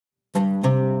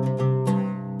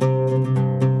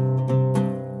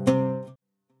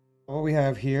we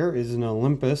have here is an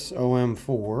Olympus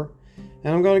Om4,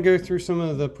 and I'm going to go through some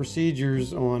of the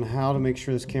procedures on how to make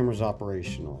sure this camera is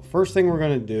operational. First thing we're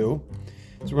going to do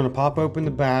is we're going to pop open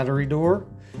the battery door,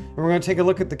 and we're going to take a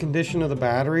look at the condition of the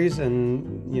batteries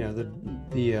and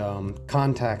the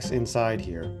contacts inside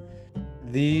here.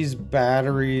 These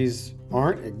batteries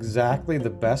aren't exactly the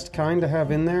best kind to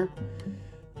have in there.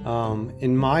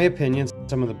 In my opinion,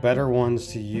 some of the better ones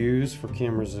to use for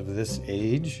cameras of this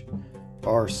age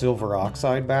are silver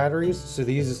oxide batteries. So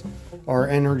these are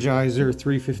Energizer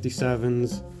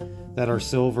 357s that are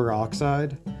silver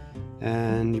oxide,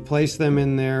 and you place them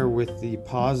in there with the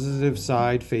positive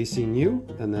side facing you,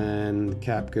 and then the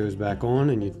cap goes back on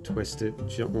and you twist it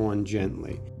on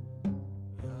gently.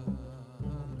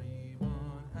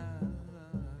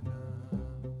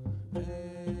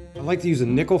 I like to use a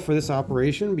nickel for this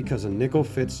operation because a nickel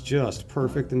fits just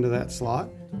perfect into that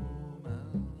slot.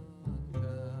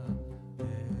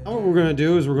 Now what we're going to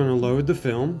do is we're going to load the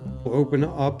film. We'll open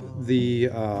up the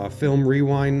film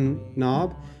rewind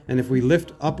knob, and if we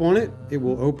lift up on it, it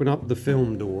will open up the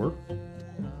film door.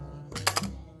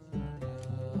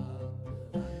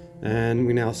 And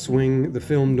we now swing the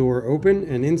film door open,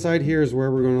 and inside here is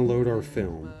where we're going to load our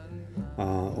film.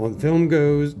 On film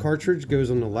cartridge goes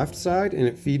on the left side, and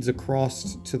it feeds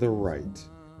across to the right.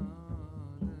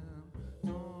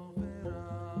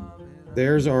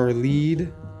 There's our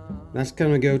lead. That's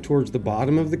going to go towards the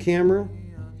bottom of the camera.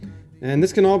 And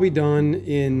this can all be done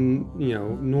in,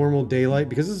 normal daylight,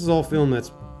 because this is all film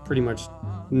that's pretty much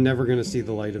never going to see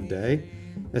the light of day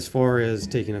as far as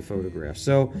taking a photograph.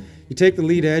 So you take the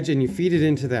lead edge and you feed it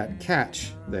into that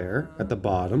catch there at the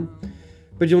bottom.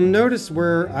 But you'll notice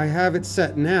where I have it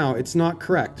set now, it's not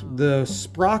correct. The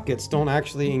sprockets don't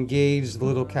actually engage the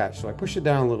little catch. So I push it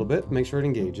down a little bit, make sure it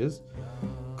engages.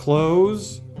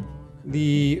 Close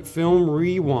the film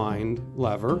rewind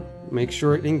lever, make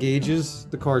sure it engages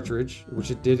the cartridge,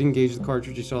 which it did engage the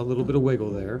cartridge. You saw a little bit of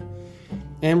wiggle there.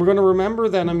 And we're going to remember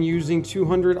that I'm using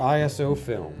 200 ISO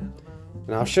film.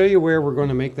 And I'll show you where we're going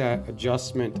to make that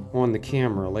adjustment on the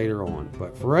camera later on.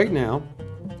 But for right now,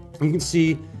 you can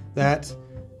see that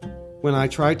when I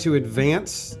try to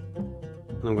advance,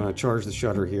 and I'm going to charge the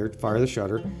shutter here, fire the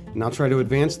shutter, and I'll try to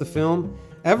advance the film,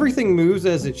 everything moves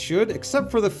as it should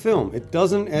except for the film. It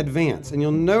doesn't advance, and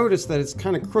you'll notice that it's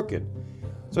kind of crooked.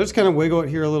 So I just kind of wiggle it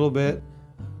here a little bit,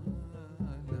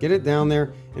 get it down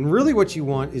there, and really what you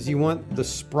want is you want the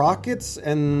sprockets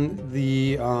and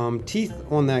the teeth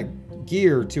on that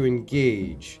gear to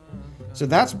engage. So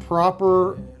that's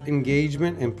proper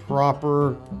engagement and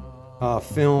proper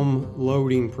film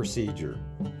loading procedure,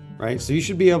 right? So you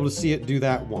should be able to see it do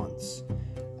that once.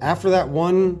 After that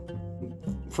one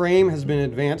frame has been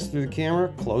advanced through the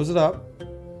camera, close it up.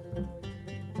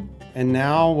 And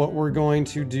now what we're going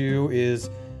to do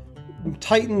is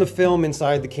tighten the film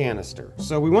inside the canister.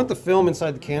 So we want the film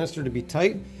inside the canister to be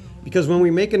tight, because when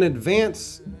we make an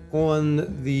advance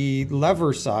on the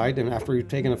lever side, and after we've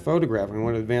taken a photograph and we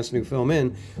want to advance new film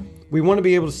in, we want to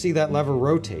be able to see that lever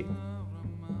rotate.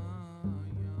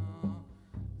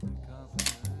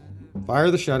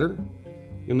 Fire the shutter.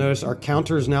 You'll notice our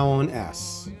counter is now on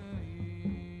S.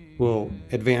 We'll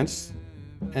advance,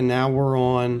 and now we're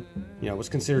on, what's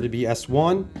considered to be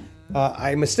S1.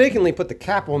 I mistakenly put the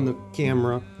cap on the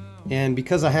camera, and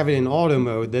because I have it in auto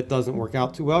mode, that doesn't work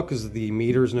out too well because the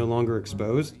meter is no longer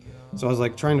exposed. So I was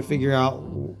like trying to figure out,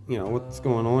 what's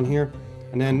going on here.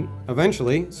 And then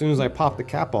eventually, as soon as I pop the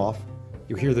cap off,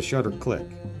 you hear the shutter click.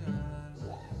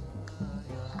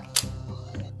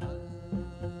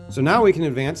 So now we can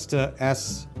advance to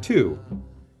S2.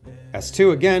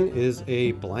 S2 again is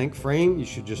a blank frame. You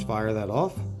should just fire that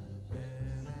off.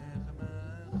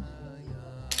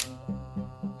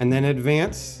 And then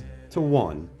advance to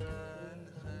 1.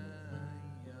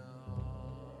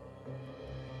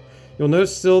 You'll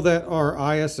notice still that our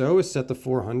ISO is set to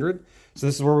 400. So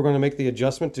this is where we're going to make the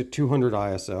adjustment to 200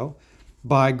 ISO.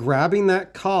 By grabbing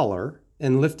that collar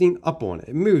and lifting up on it,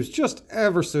 it moves just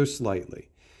ever so slightly.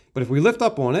 But if we lift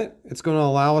up on it, it's going to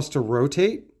allow us to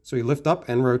rotate. So we lift up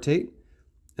and rotate.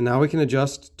 And now we can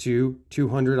adjust to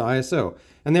 200 ISO.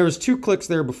 And there was 2 clicks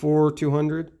there before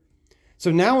 200. So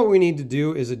now what we need to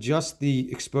do is adjust the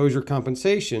exposure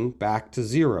compensation back to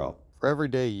 0. For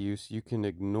everyday use, you can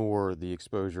ignore the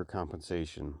exposure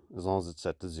compensation as long as it's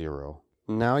set to 0.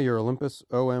 Now your Olympus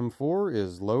Om4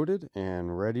 is loaded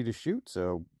and ready to shoot.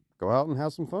 So go out and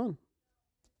have some fun.